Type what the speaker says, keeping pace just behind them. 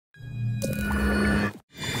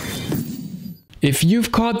If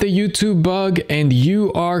you've caught the YouTube bug and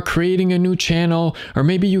you are creating a new channel, or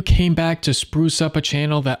maybe you came back to spruce up a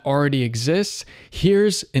channel that already exists,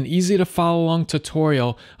 here's an easy to follow along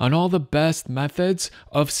tutorial on all the best methods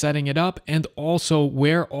of setting it up and also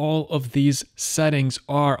where all of these settings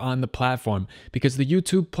are on the platform, because the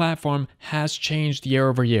YouTube platform has changed year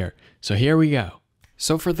over year. So here we go.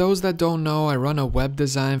 So for those that don't know, I run a web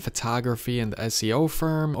design, photography, and SEO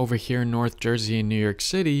firm over here in North Jersey and New York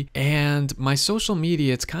City. And my social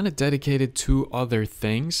media, it's kind of dedicated to other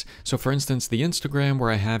things. So for instance, the Instagram, where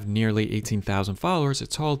I have nearly 18,000 followers,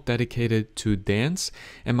 it's all dedicated to dance.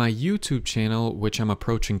 And my YouTube channel, which I'm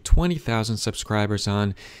approaching 20,000 subscribers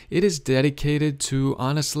on, it is dedicated to,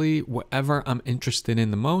 honestly, whatever I'm interested in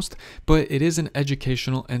the most. But it is an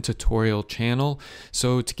educational and tutorial channel.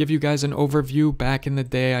 So to give you guys an overview, back in the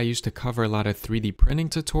day, I used to cover a lot of 3D printing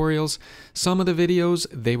tutorials. Some of the videos,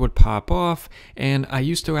 they would pop off, and I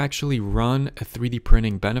used to actually run a 3D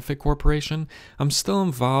printing benefit corporation. I'm still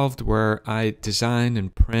involved where I design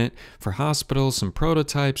and print for hospitals, some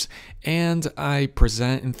prototypes, and I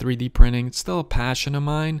present in 3D printing. It's still a passion of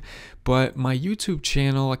mine. But my YouTube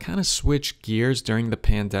channel, I kind of switched gears during the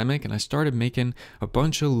pandemic and I started making a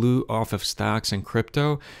bunch of loot off of stocks and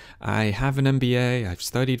crypto. I have an MBA, I've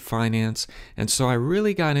studied finance, and so I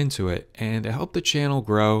really got into it and it helped the channel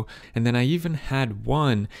grow. And then I even had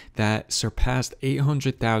one that surpassed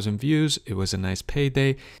 800,000 views. It was a nice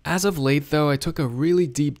payday. As of late though, I took a really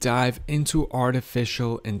deep dive into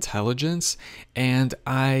artificial intelligence and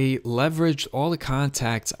I leveraged all the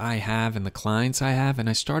contacts I have and the clients I have, and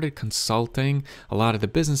I started consulting a lot of the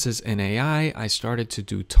businesses in AI. I started to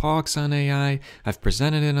do talks on AI. I've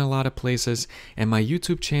presented in a lot of places, and my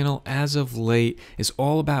YouTube channel as of late is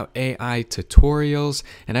all about AI tutorials,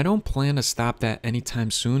 and I don't plan to stop that anytime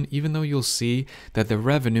soon, even though you'll see that the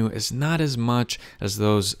revenue is not as much as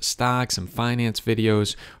those stocks and finance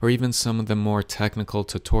videos or even some of the more technical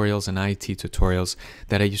tutorials and IT tutorials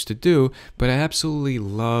that I used to do. But I absolutely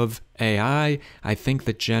love AI. I think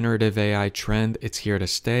the generative AI trend, it's here to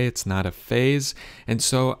stay. It's not a phase. And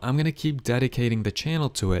so I'm going to keep dedicating the channel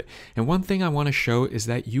to it. And one thing I want to show is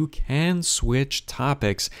that you can switch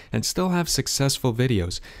topics and still have successful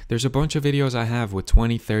videos. There's a bunch of videos I have with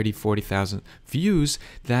 20, 30, 40,000 views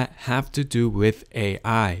that have to do with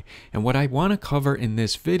AI. And what I want to cover in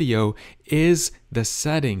this video is the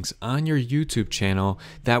settings on your YouTube channel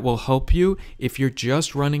that will help you if you're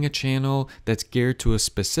just running a channel that's geared to a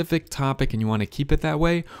specific topic and you want to keep it that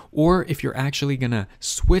way, or if you're actually going to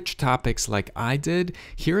switch topics like I did.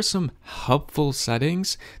 Here are some helpful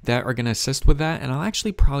settings that are going to assist with that, and I'll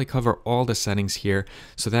actually probably cover all the settings here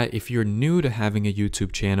so that if you're new to having a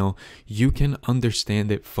YouTube channel, you can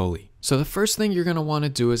understand it fully. So the first thing you're going to want to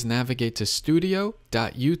do is navigate to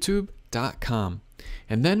studio.youtube.com.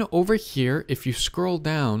 And then over here, if you scroll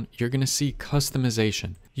down, you're going to see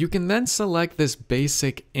customization. You can then select this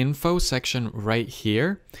basic info section right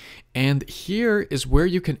here. And here is where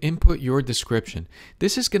you can input your description.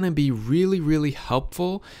 This is going to be really, really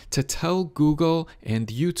helpful to tell Google and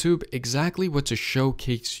YouTube exactly what to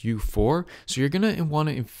showcase you for. So you're going to want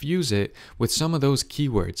to infuse it with some of those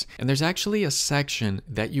keywords. And there's actually a section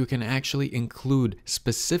that you can actually include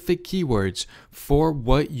specific keywords for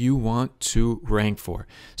what you want to rank for.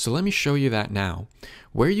 So let me show you that now.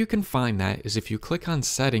 Where you can find that is if you click on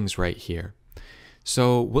settings right here.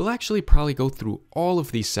 So we'll actually probably go through all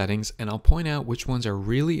of these settings and I'll point out which ones are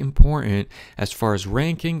really important as far as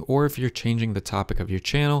ranking, or if you're changing the topic of your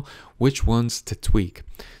channel, which ones to tweak.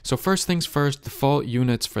 So first things first, default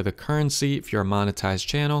units for the currency if you're a monetized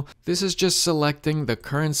channel. This is just selecting the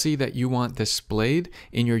currency that you want displayed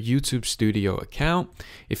in your YouTube Studio account.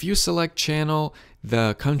 If you select channel,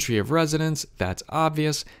 the country of residence, that's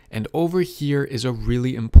obvious. And over here is a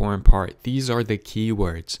really important part. These are the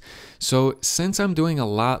keywords. So since I'm doing a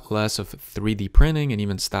lot less of 3D printing and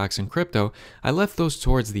even stocks and crypto, I left those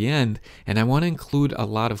towards the end, and I want to include a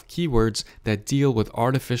lot of keywords that deal with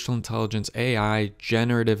artificial intelligence, AI,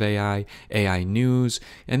 generative AI, AI news,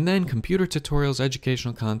 and then computer tutorials,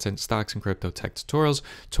 educational content, stocks and crypto tech tutorials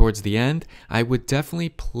towards the end. I would definitely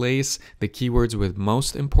place the keywords with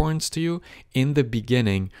most importance to you in the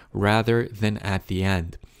beginning rather than at the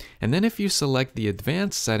end. And then if you select the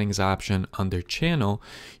advanced settings option under channel,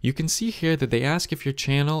 you can see here that they ask if your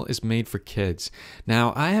channel is made for kids.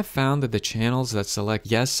 Now, I have found that the channels that select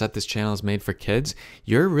yes, set this channel is made for kids,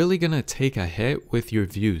 you're really going to take a hit with your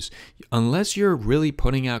views. Unless you're really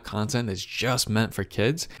putting out content that's just meant for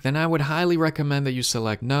kids, then I would highly recommend that you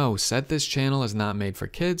select no, set this channel is not made for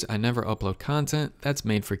kids. I never upload content that's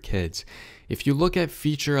made for kids. If you look at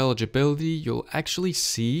feature eligibility, you'll actually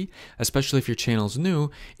see, especially if your channel's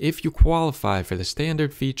new, if you qualify for the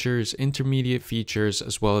standard features, intermediate features,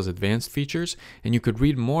 as well as advanced features, and you could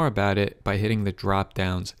read more about it by hitting the drop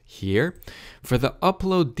downs here. For the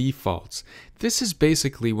upload defaults, this is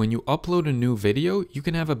basically when you upload a new video, you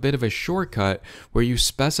can have a bit of a shortcut where you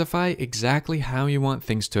specify exactly how you want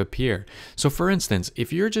things to appear. So for instance,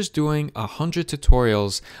 if you're just doing 100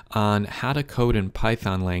 tutorials on how to code in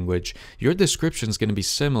Python language, your description is going to be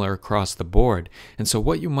similar across the board. And so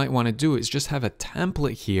what you might want to do is just have a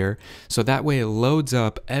template here, so that way it loads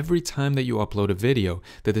up every time that you upload a video.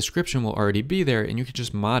 The description will already be there and you can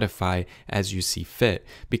just modify as you see fit.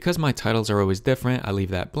 Because my titles are always different, I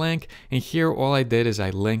leave that blank, and here all I did is I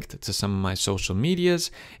linked to some of my social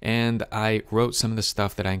medias and I wrote some of the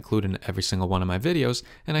stuff that I include in every single one of my videos,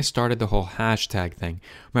 and I started the whole hashtag thing.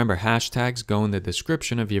 Remember, hashtags go in the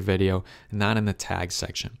description of your video, not in the tag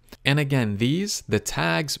section. And again, the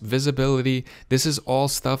tags, visibility, this is all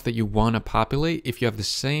stuff that you want to populate if you have the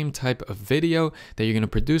same type of video that you're going to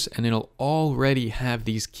produce, and it'll already have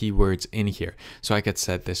these keywords in here. So I could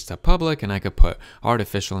set this to public and I could put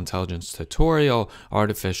artificial intelligence tutorial,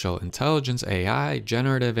 artificial intelligence AI,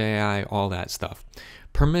 generative AI, all that stuff.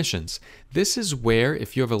 Permissions. This is where,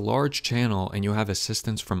 if you have a large channel and you have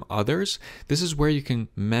assistance from others, this is where you can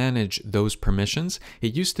manage those permissions.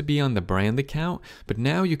 It used to be on the brand account, but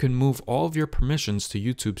now you can move all of your permissions to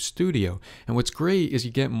YouTube Studio. And what's great is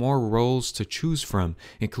you get more roles to choose from,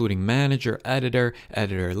 including manager, editor,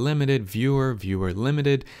 editor limited, viewer, viewer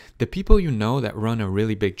limited. The people you know that run a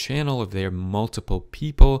really big channel, if they're multiple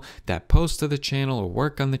people that post to the channel or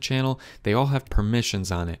work on the channel, they all have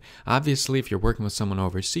permissions on it. Obviously, if you're working with someone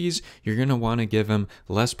overseas, you're going to want to give them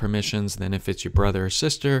less permissions than if it's your brother or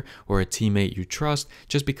sister or a teammate you trust,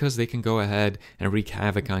 just because they can go ahead and wreak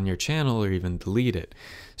havoc on your channel or even delete it.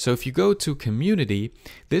 So if you go to community,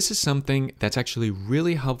 this is something that's actually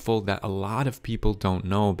really helpful that a lot of people don't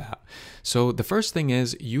know about. So the first thing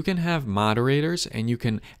is you can have moderators and you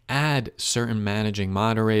can add certain managing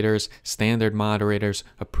moderators, standard moderators,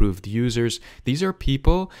 approved users. These are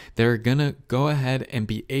people that are gonna go ahead and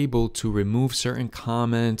be able to remove certain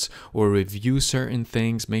comments or review certain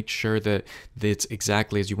things, make sure that it's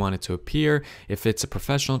exactly as you want it to appear. If it's a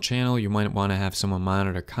professional channel, you might want to have someone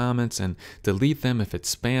monitor comments and delete them if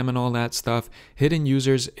it's spam and all that stuff. Hidden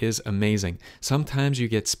users is amazing. Sometimes you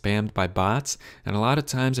get spammed by bots, and a lot of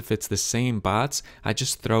times if it's the same bots, I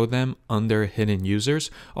just throw them under hidden users.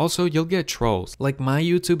 Also, you'll get trolls. Like, my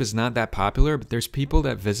YouTube is not that popular, but there's people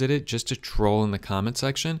that visit it just to troll in the comment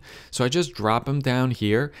section. So I just drop them down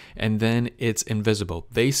here and then it's invisible.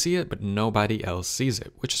 They see it, but nobody else sees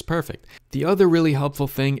it, which is perfect. The other really helpful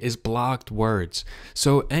thing is blocked words.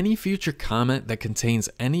 So any future comment that contains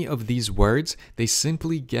any of these words, they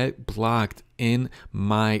simply get blocked in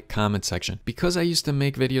my comment section. Because I used to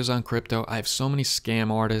make videos on crypto, I have so many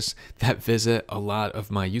scam artists that visit a lot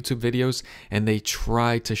of my YouTube videos, and they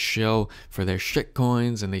try to shill for their shit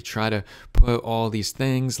coins, and they try to put all these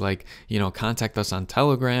things like, you know, contact us on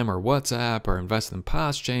Telegram or WhatsApp or invest in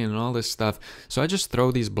Postchain and all this stuff. So I just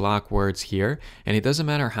throw these block words here, and it doesn't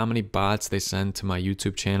matter how many bots they send to my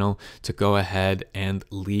YouTube channel to go ahead and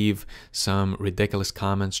leave some ridiculous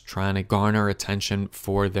comments trying to garner attention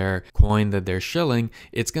for their coin that they're shilling,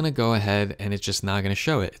 it's going to go ahead and it's just not going to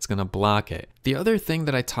show it. It's going to block it. The other thing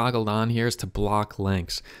that I toggled on here is to block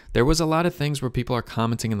links. There was a lot of things where people are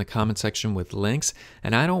commenting in the comment section with links,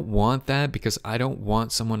 and I don't want that because I don't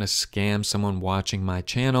want someone to scam someone watching my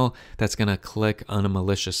channel that's going to click on a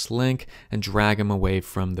malicious link and drag them away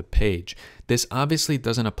from the page. This obviously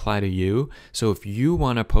doesn't apply to you, so if you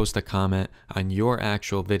want to post a comment on your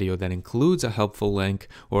actual video that includes a helpful link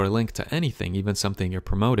or a link to anything, even something you're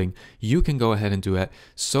promoting, you can go ahead and do it.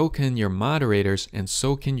 So can your moderators, and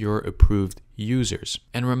so can your approved users.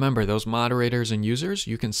 And remember, those moderators and users,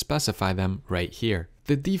 you can specify them right here.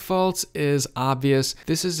 The defaults is obvious.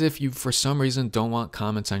 This is if you, for some reason, don't want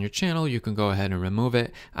comments on your channel, you can go ahead and remove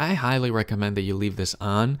it. I highly recommend that you leave this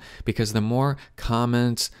on, because the more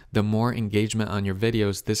comments, the more engagement on your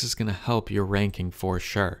videos, this is going to help your ranking for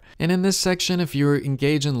sure. And in this section, if you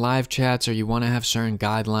engage in live chats or you want to have certain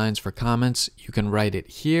guidelines for comments, you can write it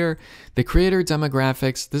here. The creator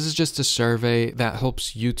demographics, this is just a survey that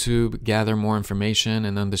helps YouTube gather more information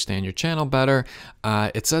and understand your channel better.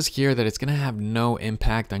 It says here that it's going to have no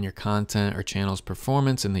impact on your content or channel's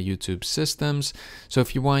performance in the YouTube systems. So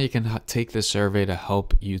if you want, you can take this survey to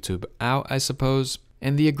help YouTube out, I suppose.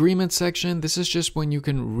 And the agreement section, this is just when you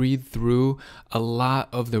can read through a lot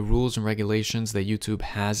of the rules and regulations that YouTube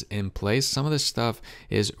has in place. Some of this stuff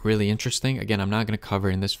is really interesting. Again, I'm not going to cover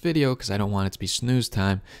in this video because I don't want it to be snooze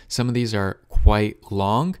time. Some of these are quite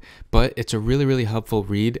long, but it's a really, really helpful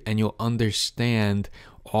read, and you'll understand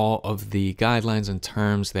all of the guidelines and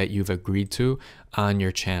terms that you've agreed to on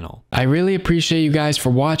your channel. I really appreciate you guys for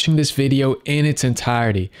watching this video in its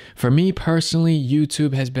entirety. For me personally,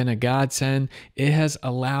 YouTube has been a godsend. It has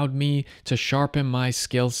allowed me to sharpen my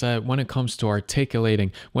skill set when it comes to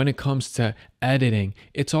articulating, when it comes to editing.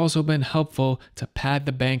 It's also been helpful to pad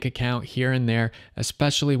the bank account here and there,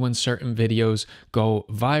 especially when certain videos go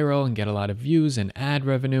viral and get a lot of views and ad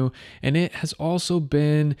revenue. And it has also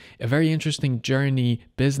been a very interesting journey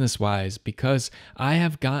business-wise, because I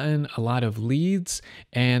have gotten a lot of leads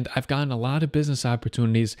and I've gotten a lot of business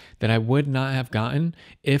opportunities that I would not have gotten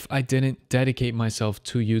if I didn't dedicate myself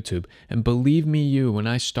to YouTube. And believe me, when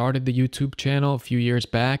I started the YouTube channel a few years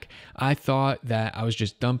back, I thought that I was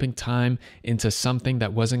just dumping time into something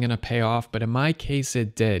that wasn't going to pay off, but in my case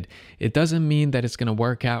it did. It doesn't mean that it's going to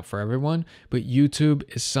work out for everyone, but YouTube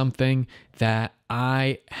is something that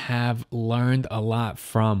I have learned a lot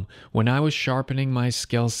from. When I was sharpening my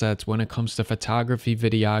skill sets when it comes to photography,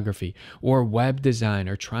 videography, or web design,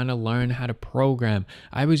 or trying to learn how to program,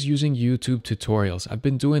 I was using YouTube tutorials. I've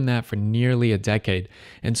been doing that for nearly a decade.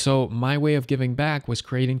 And so my way of giving back was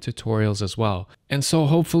creating tutorials as well. And so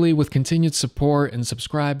hopefully with continued support and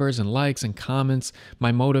subscribers and likes and comments,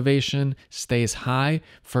 my motivation stays high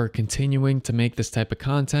for continuing to make this type of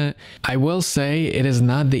content. I will say it is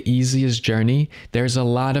not the easiest journey. There's a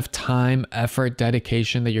lot of time, effort,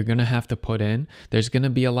 dedication that you're going to have to put in. There's going to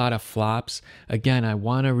be a lot of flops. Again, I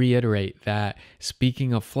want to reiterate that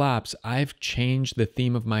speaking of flops, I've changed the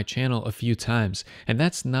theme of my channel a few times, and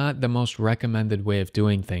that's not the most recommended way of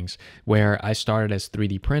doing things, where I started as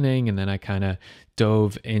 3D printing and then I kind of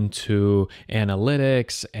dove into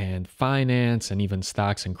analytics and finance and even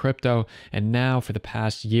stocks and crypto. And now for the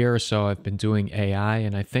past year or so, I've been doing AI,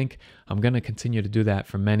 and I think I'm going to continue to do that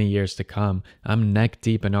for many years to come. I'm neck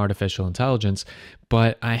deep in artificial intelligence,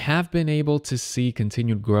 but I have been able to see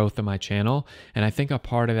continued growth in my channel. And I think a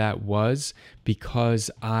part of that was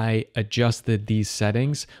because I adjusted these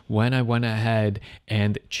settings when I went ahead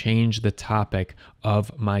and changed the topic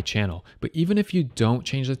of my channel. But even if you don't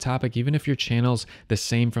change the topic, even if your channel's the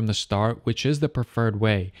same from the start, which is the preferred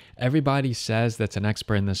way, everybody says that's an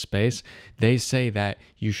expert in this space, they say that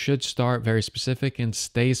you should start very specific and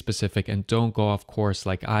stay specific and don't go off course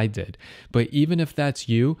like I did. But even if that's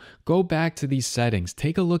you, go back to these settings,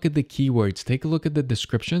 take a look at the keywords, take a look at the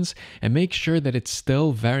descriptions, and make sure that it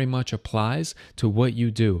still very much applies to what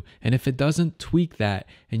you do. And if it doesn't, tweak that,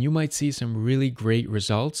 and you might see some really great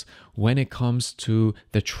results when it comes to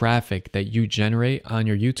the traffic that you generate on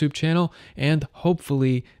your YouTube channel, and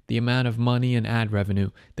hopefully the amount of money and ad revenue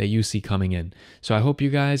that you see coming in. So I hope you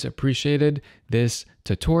guys appreciated this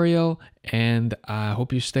tutorial, and I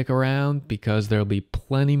hope you stick around because there'll be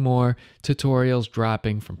plenty more tutorials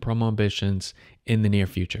dropping from Promo Ambitions in the near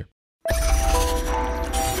future.